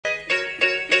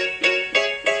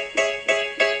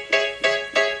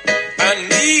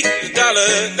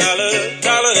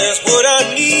dollar, that's what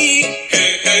I need.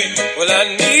 Hey, hey, well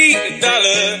I need a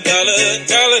dollar,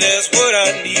 that's what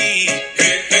I need.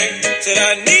 Hey, hey, said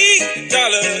I need a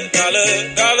dollar,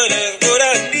 that's what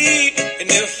I need. And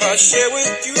if I share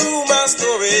with you my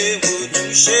story, would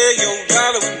you share your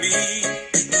dollar with me?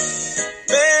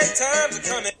 Bad times are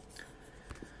coming.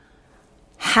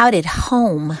 How did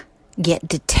home get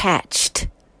detached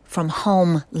from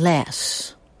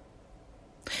homeless?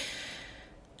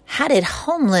 How did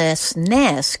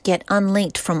homelessness get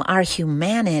unlinked from our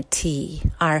humanity,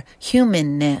 our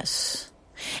humanness?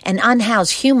 And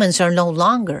unhoused humans are no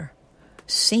longer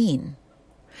seen.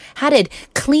 How did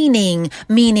cleaning,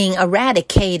 meaning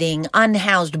eradicating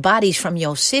unhoused bodies from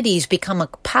your cities, become a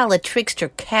politrickster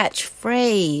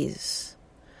catchphrase?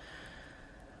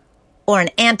 Or an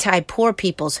anti-poor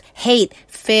people's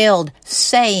hate-filled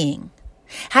saying?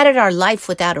 How did our life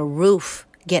without a roof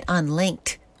get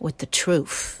unlinked with the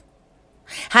truth?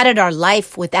 How did our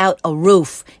life without a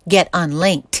roof get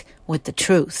unlinked with the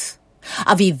truth?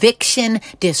 Of eviction,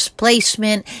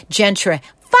 displacement,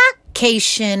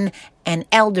 gentrification, and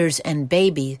elders and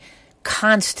babies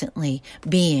constantly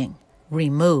being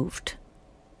removed.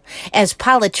 As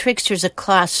politricksters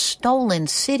across stolen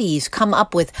cities come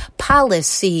up with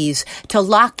policies to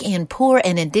lock in poor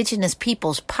and indigenous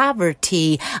people's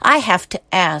poverty, I have to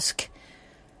ask,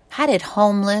 how did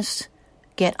homeless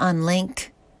get unlinked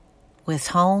with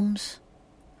homes?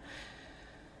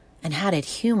 And how did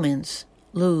humans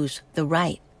lose the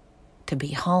right to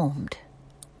be homed?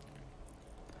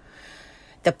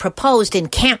 The proposed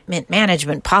encampment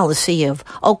management policy of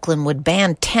Oakland would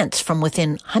ban tents from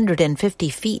within 150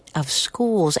 feet of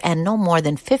schools and no more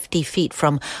than 50 feet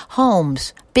from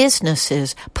homes,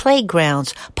 businesses,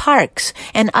 playgrounds, parks,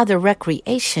 and other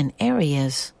recreation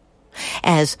areas.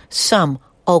 As some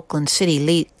Oakland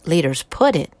City leaders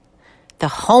put it, the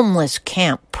homeless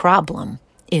camp problem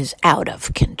is out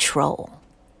of control.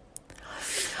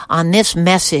 On this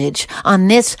message, on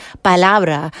this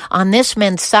palabra, on this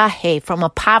mensaje from a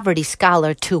poverty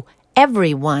scholar to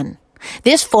everyone,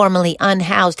 this formerly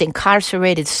unhoused,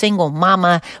 incarcerated single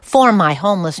mama for my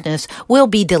homelessness will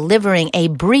be delivering a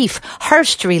brief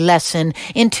history lesson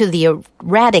into the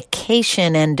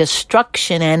eradication and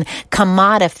destruction and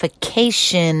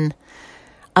commodification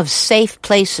of safe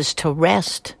places to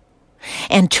rest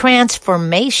and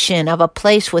transformation of a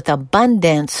place with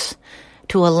abundance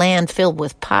to a land filled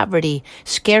with poverty,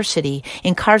 scarcity,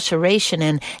 incarceration,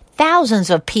 and thousands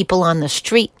of people on the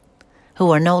street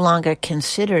who are no longer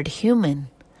considered human,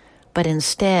 but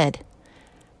instead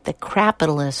the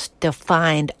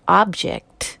capitalist-defined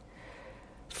object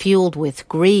fueled with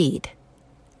greed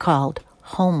called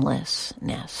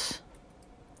homelessness.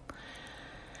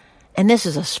 And this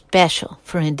is a special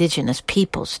for Indigenous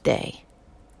Peoples Day.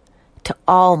 To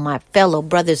all my fellow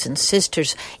brothers and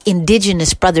sisters,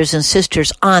 indigenous brothers and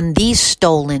sisters on these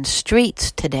stolen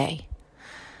streets today.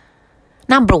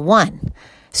 Number one,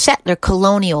 settler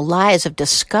colonial lies of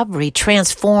discovery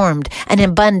transformed an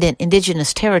abundant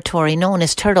indigenous territory known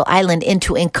as Turtle Island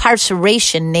into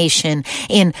incarceration nation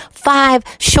in 5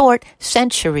 short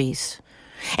centuries.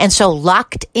 And so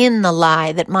locked in the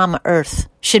lie that Mama Earth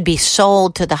should be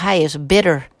sold to the highest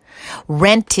bidder,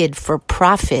 rented for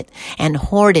profit, and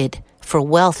hoarded for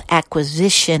wealth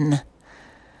acquisition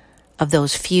of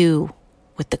those few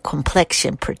with the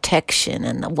complexion protection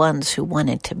and the ones who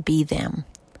wanted to be them.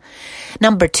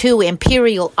 Number 2,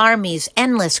 imperial armies,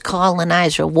 endless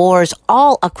colonizer wars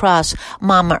all across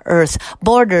Mama Earth,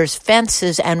 borders,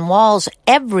 fences, and walls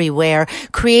everywhere,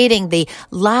 creating the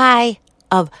lie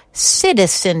of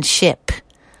citizenship,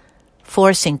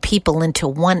 forcing people into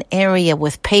one area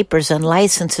with papers and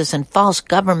licenses and false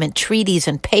government treaties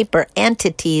and paper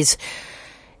entities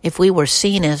if we were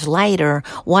seen as lighter,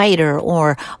 whiter,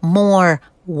 or more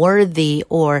worthy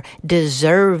or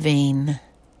deserving.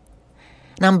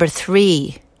 Number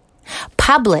 3,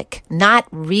 public, not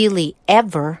really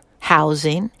ever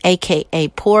housing, aka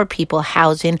poor people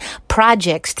housing,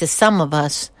 projects to some of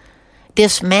us,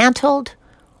 dismantled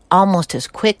almost as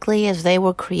quickly as they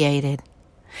were created.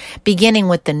 Beginning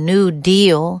with the New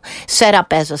Deal, set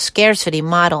up as a scarcity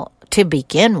model to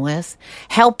begin with,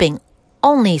 helping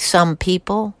only some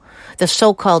people, the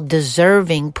so-called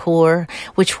deserving poor,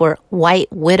 which were white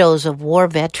widows of war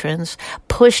veterans,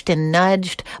 pushed and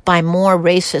nudged by more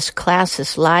racist,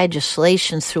 classist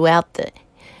legislations throughout the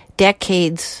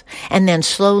decades, and then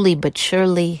slowly but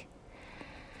surely,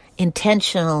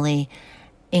 intentionally,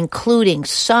 including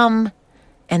some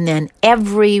and then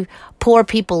every poor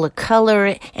people of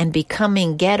color and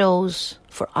becoming ghettos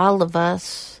for all of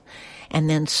us, and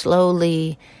then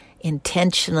slowly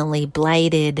intentionally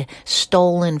blighted,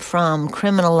 stolen from,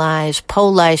 criminalized,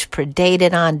 policed,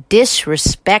 predated on,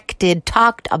 disrespected,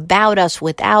 talked about us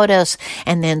without us,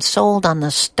 and then sold on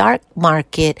the stock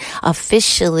market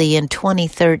officially in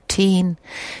 2013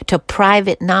 to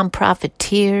private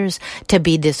non-profiteers to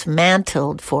be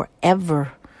dismantled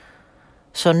forever.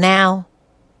 So now,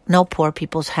 no poor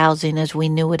people's housing as we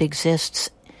knew it exists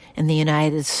in the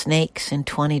United Snakes in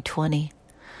 2020.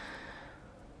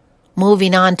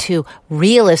 Moving on to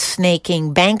realist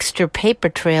snaking, bankster paper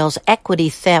trails, equity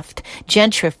theft,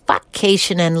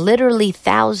 gentrification, and literally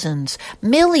thousands,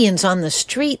 millions on the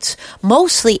streets,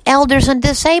 mostly elders and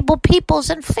disabled peoples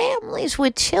and families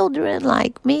with children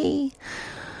like me,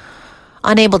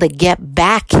 unable to get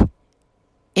back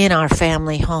in our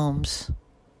family homes,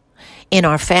 in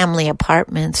our family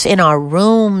apartments, in our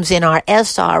rooms, in our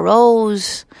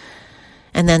SROs,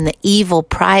 and then the evil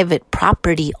private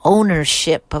property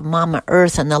ownership of Mama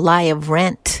Earth and the lie of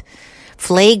rent,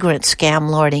 flagrant scam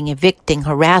lording, evicting,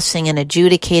 harassing, and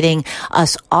adjudicating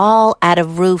us all out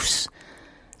of roofs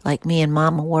like me and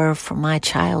Mama were from my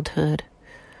childhood.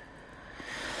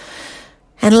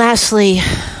 And lastly,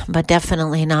 but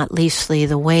definitely not leastly,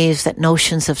 the ways that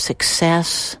notions of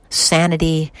success,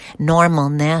 sanity,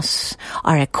 normalness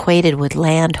are equated with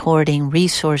land hoarding,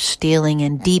 resource stealing,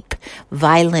 and deep,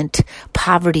 violent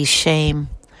poverty shame,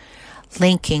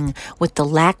 linking with the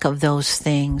lack of those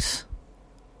things.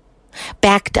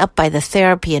 Backed up by the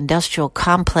therapy industrial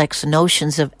complex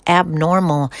notions of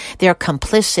abnormal, their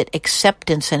complicit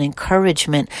acceptance and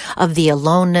encouragement of the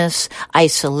aloneness,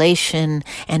 isolation,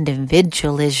 and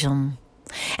individualism,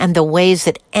 and the ways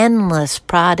that endless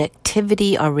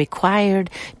productivity are required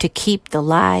to keep the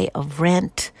lie of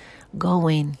rent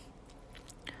going.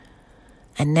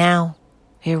 And now,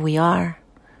 here we are,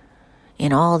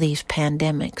 in all these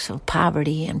pandemics of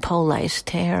poverty and police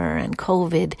terror and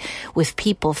COVID, with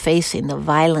people facing the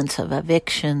violence of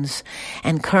evictions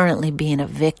and currently being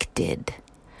evicted.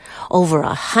 Over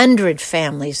 100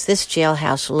 families this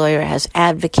jailhouse lawyer has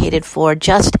advocated for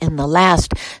just in the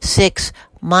last 6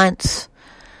 months,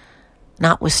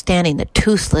 notwithstanding the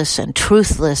toothless and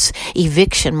truthless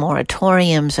eviction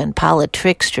moratoriums and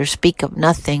politricksters speak of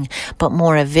nothing but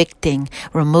more evicting,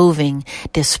 removing,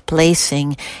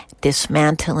 displacing,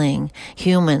 dismantling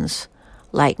humans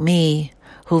like me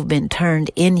who've been turned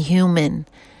inhuman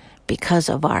because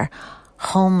of our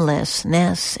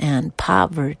homelessness and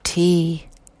poverty.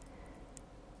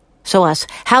 So us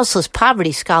houseless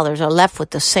poverty scholars are left with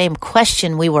the same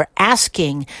question we were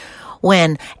asking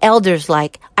when elders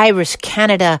like Iris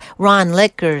Canada, Ron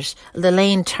Lickers,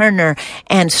 Lelaine Turner,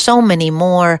 and so many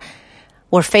more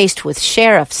were faced with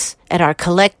sheriffs at our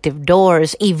collective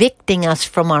doors, evicting us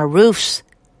from our roofs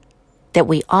that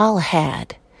we all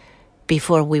had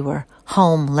before we were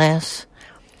homeless.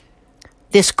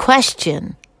 This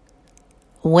question,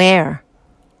 where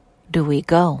do we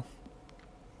go?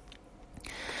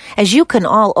 As you can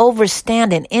all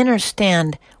overstand and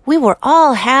understand, we were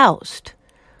all housed,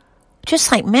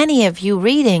 just like many of you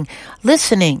reading,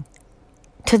 listening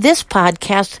to this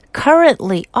podcast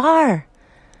currently are.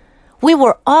 We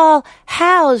were all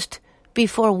housed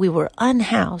before we were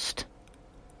unhoused.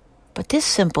 But this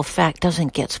simple fact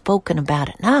doesn't get spoken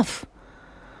about enough.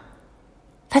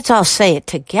 Let's all say it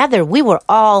together. We were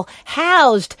all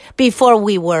housed before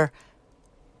we were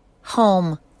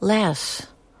homeless.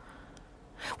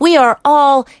 We are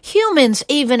all humans,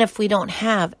 even if we don't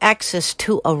have access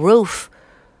to a roof.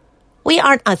 We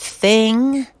aren't a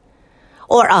thing,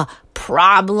 or a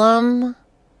problem,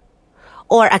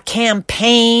 or a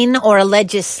campaign, or a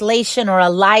legislation, or a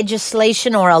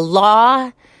legislation, or a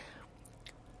law.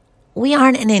 We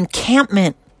aren't an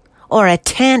encampment, or a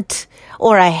tent,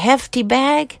 or a hefty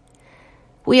bag.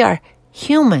 We are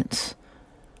humans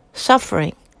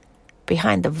suffering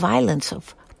behind the violence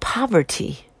of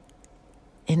poverty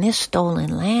in this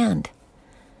stolen land.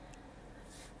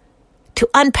 To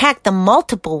unpack the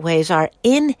multiple ways our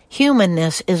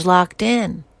inhumanness is locked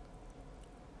in.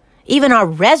 Even our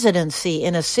residency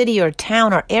in a city or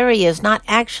town or area is not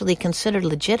actually considered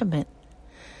legitimate.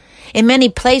 In many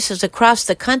places across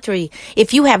the country,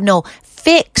 if you have no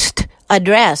fixed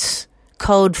address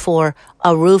code for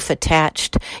a roof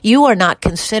attached, you are not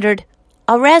considered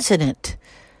a resident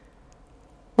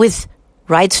with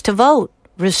rights to vote,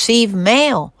 receive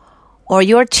mail, or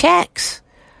your checks.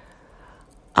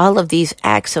 All of these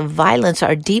acts of violence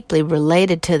are deeply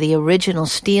related to the original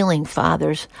founding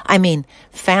fathers,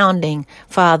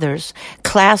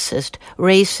 classist,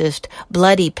 racist,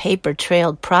 bloody,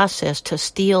 paper-trailed process to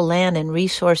steal land and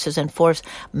resources and force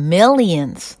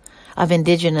millions of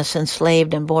indigenous,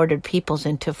 enslaved, and bordered peoples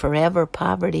into forever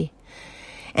poverty.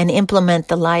 and implement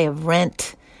the lie of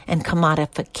rent and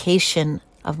commodification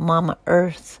of Mama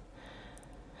Earth,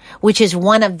 which is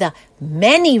one of the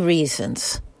many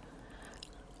reasons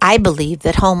I believe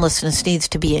that homelessness needs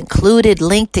to be included,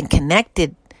 linked, and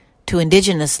connected to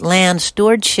indigenous land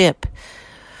stewardship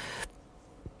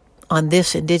on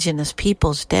this Indigenous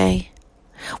Peoples Day.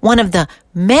 One of the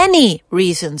many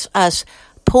reasons us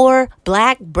poor,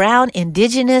 black, brown,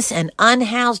 indigenous, and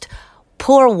unhoused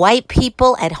poor white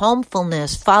people at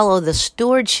homefulness follow the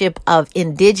stewardship of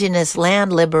indigenous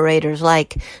land liberators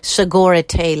like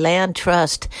Segurite Land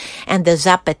Trust and the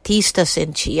Zapatistas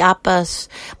in Chiapas,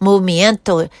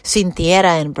 Movimiento Sin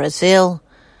Tierra in Brazil.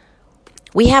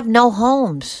 We have no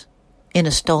homes in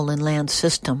a stolen land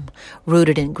system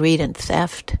rooted in greed and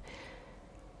theft.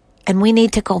 And we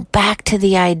need to go back to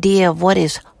the idea of what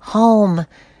is home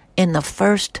in the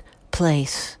first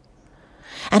place.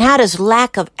 And how does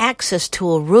lack of access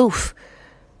to a roof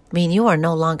mean you are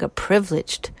no longer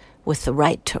privileged with the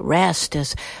right to rest,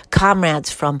 as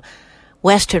comrades from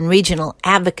Western Regional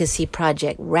Advocacy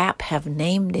Project, WRAP, have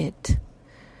named it?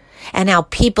 And how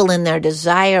people in their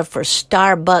desire for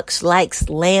Starbucks-like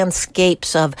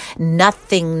landscapes of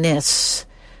nothingness,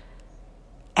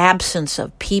 absence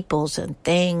of peoples and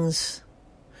things,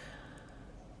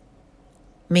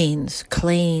 means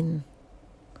clean.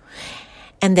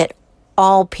 And that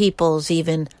all peoples,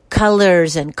 even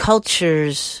colors and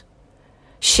cultures,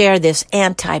 share this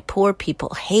anti-poor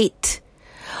people hate,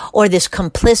 or this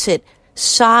complicit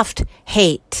soft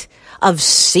hate of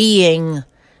seeing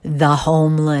the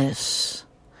homeless.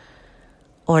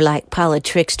 Or like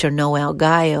politrickster Noel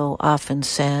Gallo often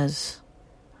says,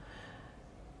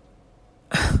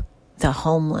 the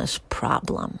homeless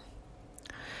problem.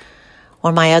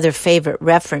 Or my other favorite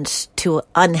reference to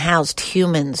unhoused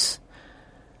humans,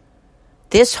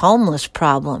 this homeless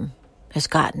problem has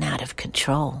gotten out of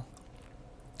control.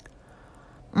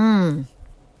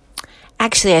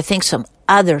 Actually, I think some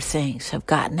other things have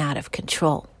gotten out of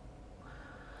control.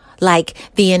 Like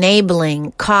the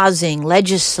enabling, causing,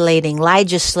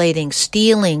 legislating,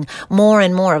 stealing more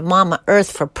and more of Mama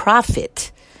Earth for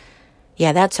profit.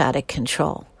 Yeah, that's out of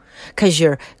control. Because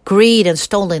your greed and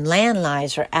stolen land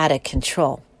lies are out of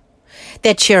control.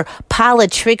 That your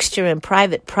politrickster and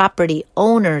private property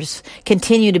owners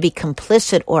continue to be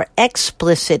complicit or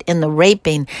explicit in the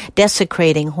raping,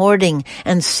 desecrating, hoarding,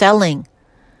 and selling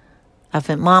of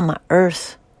Mama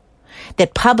Earth.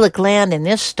 That public land in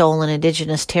this stolen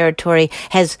indigenous territory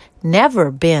has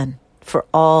never been for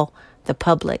all the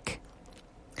public.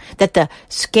 That the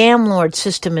scam lord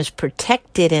system is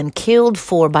protected and killed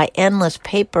for by endless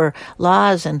paper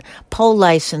laws and pole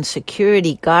license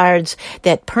security guards,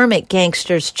 that permit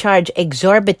gangsters charge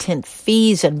exorbitant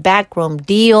fees and backroom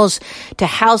deals to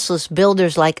houseless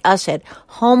builders like us at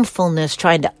homefulness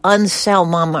trying to unsell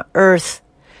Mama Earth,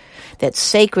 that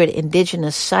sacred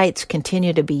indigenous sites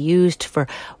continue to be used for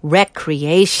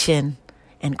recreation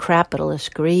and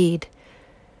capitalist greed,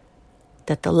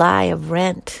 that the lie of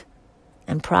rent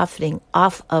and profiting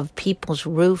off of people's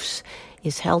roofs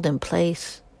is held in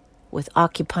place with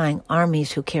occupying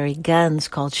armies who carry guns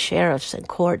called sheriffs and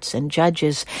courts and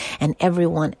judges and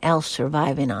everyone else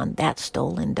surviving on that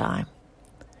stolen dime.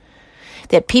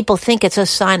 That people think it's a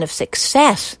sign of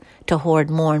success to hoard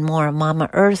more and more of Mama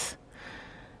Earth.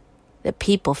 That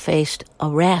people faced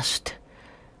arrest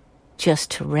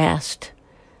just to rest.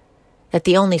 That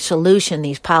the only solution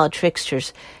these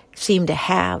politricksters seem to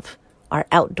have are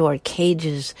outdoor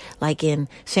cages like in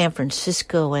San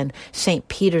Francisco and St.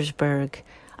 Petersburg,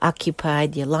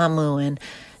 occupied Yalamu and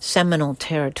Seminole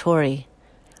territory.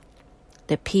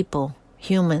 The people,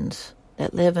 humans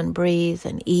that live and breathe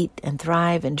and eat and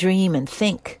thrive and dream and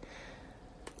think,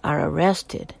 are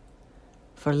arrested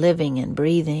for living and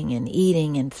breathing and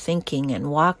eating and thinking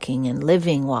and walking and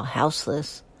living while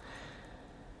houseless.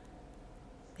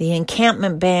 The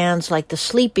encampment bans, like the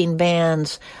sleeping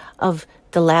bans of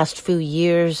the last few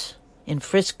years in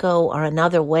Frisco, are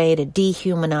another way to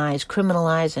dehumanize,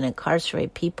 criminalize, and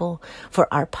incarcerate people for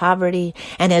our poverty.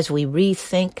 And as we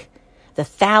rethink the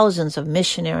thousands of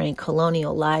missionary and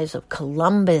colonial lives of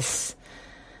Columbus,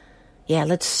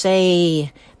 let's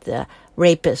say the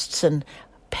rapists and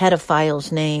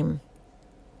pedophiles' name,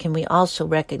 can we also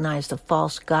recognize the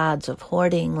false gods of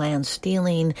hoarding, land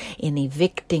stealing, and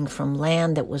evicting from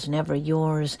land that was never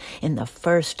yours in the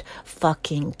first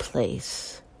fucking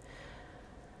place?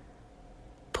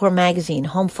 Poor Magazine,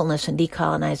 Homefulness and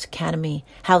Decolonized Academy,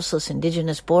 Houseless,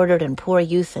 Indigenous, Bordered, and Poor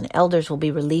Youth and Elders will be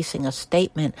releasing a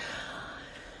statement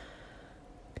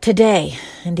today,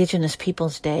 Indigenous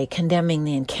Peoples Day, condemning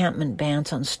the encampment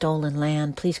bans on stolen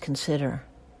land. Please consider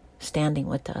standing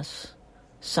with us,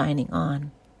 signing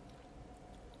on.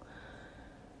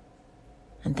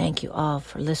 And thank you all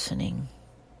for listening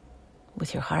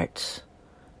with your hearts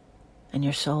and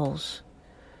your souls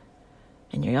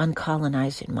and your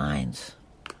uncolonizing minds.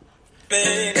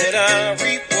 That I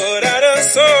reap what I done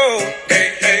sow.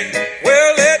 Hey, hey.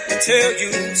 Well, let me tell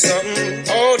you something.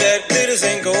 All that glitters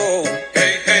ain't gold.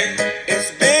 Hey, hey.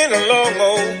 It's been a long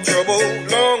old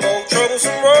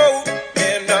troublesome road,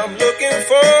 and I'm looking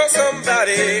for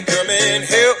somebody come and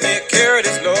help